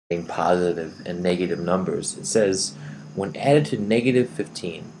positive and negative numbers. It says when added to negative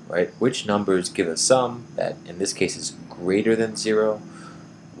 15, right, which numbers give a sum that in this case is greater than 0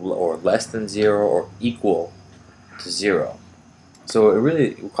 or less than 0 or equal to 0. So it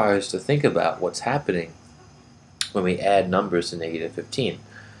really requires us to think about what's happening when we add numbers to negative 15.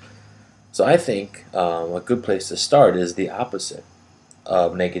 So I think a good place to start is the opposite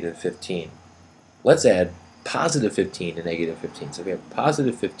of negative 15. Let's add positive 15 to negative 15. So we have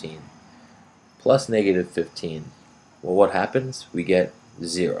positive 15 plus negative 15. Well, what happens? We get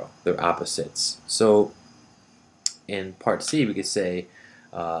 0. They're opposites. So in part C, we could say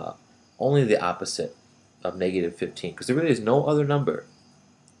only the opposite of negative 15, because there really is no other number,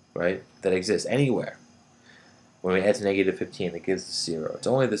 right, that exists anywhere. When we add to negative 15, it gives us 0. It's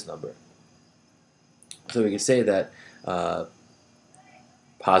only this number. So we can say that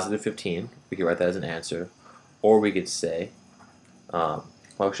positive 15, we could write that as an answer, or we could say, well,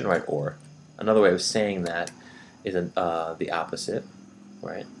 we shouldn't write or. Another way of saying that is the opposite,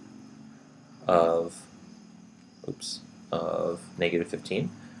 right, of negative 15.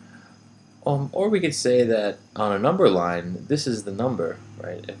 Or we could say that on a number line, this is the number,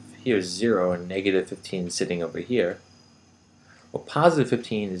 right? If here's 0 and negative 15 is sitting over here, well, positive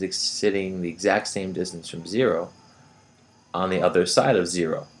 15 is sitting the exact same distance from 0 on the other side of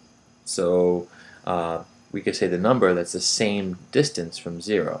 0. So we could say the number that's the same distance from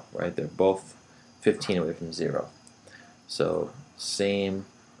 0, right? They're both 15 away from 0. So same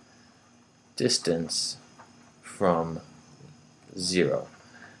distance from 0.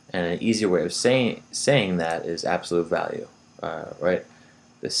 And an easier way of saying that is absolute value, right?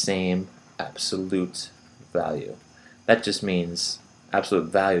 The same absolute value. That just means,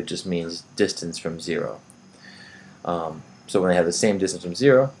 absolute value just means distance from 0. So when they have the same distance from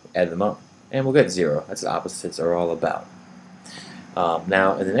 0, add them up, and we'll get 0. That's what opposites are all about.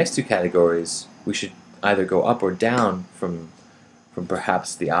 Now, in the next two categories, we should either go up or down from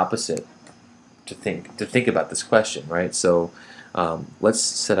perhaps the opposite to think about this question, right? So let's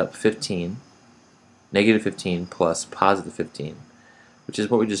set up 15, negative 15 plus positive 15, which is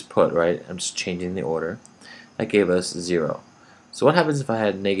what we just put, right? I'm just changing the order. That gave us 0. So what happens if I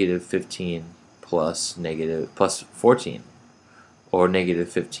had negative 15 plus 14, or negative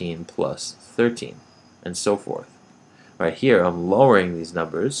 15 plus 13, and so forth? Right here, I'm lowering these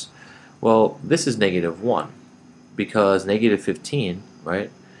numbers. Well, this is negative 1, because negative 15, right,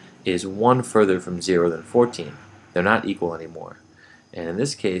 is 1 further from 0 than 14. They're not equal anymore. And in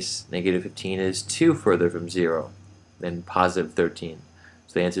this case, negative 15 is 2 further from 0 than positive 13.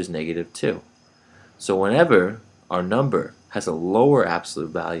 So the answer is negative 2. So whenever our number has a lower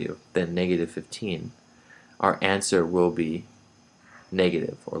absolute value than negative 15, our answer will be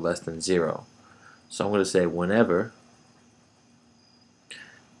negative or less than 0. So I'm going to say whenever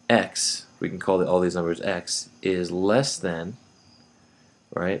x, we can call all these numbers x, is less than,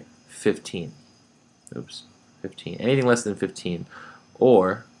 right, 15. 15. Anything less than 15,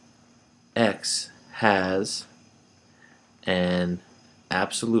 or x has an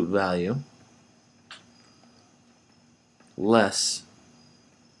absolute value less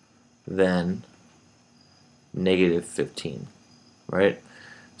than negative 15, right?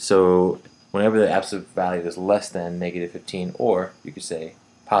 So whenever the absolute value is less than negative 15, or you could say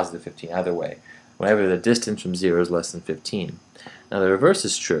positive 15, either way, whenever the distance from 0 is less than 15. Now the reverse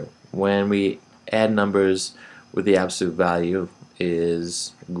is true. When we add numbers with the absolute value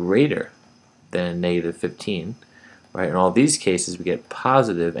is greater than negative 15, right? In all these cases, we get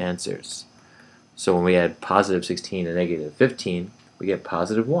positive answers. So when we add positive 16 to negative 15, we get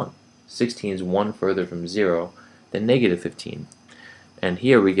positive 1. 16 is 1 further from 0 than negative 15. And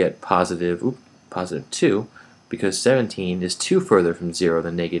here we get positive 2, because 17 is 2 further from 0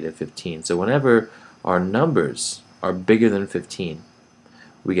 than negative 15. So whenever our numbers are bigger than 15,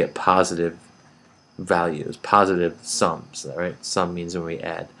 we get positive values, positive sums, right? Sum means when we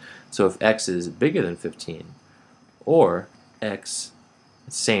add. So if x is bigger than 15, or x,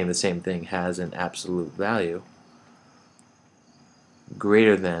 saying the same thing, has an absolute value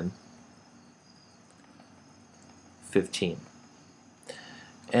greater than 15.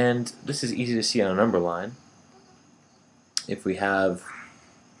 And this is easy to see on a number line. If we have,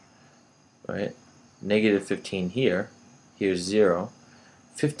 right, negative 15 here, here's 0.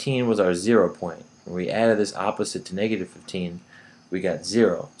 15 was our 0 point. When we added this opposite to negative 15, we got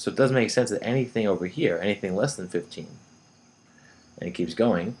 0. So it doesn't make sense that anything over here, anything less than 15, and it keeps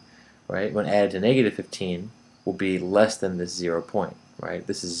going, right, when added to negative 15, will be less than this 0 point, right?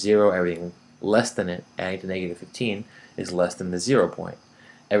 This is 0, everything less than it, adding to negative 15, is less than the 0 point.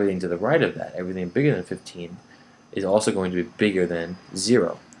 Everything to the right of that, everything bigger than 15, is also going to be bigger than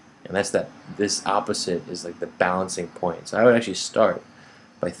 0. And that's that this opposite is like the balancing point. So I would actually start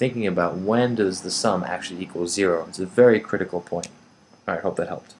by thinking about when does the sum actually equal 0. It's a very critical point. Alright, hope that helped.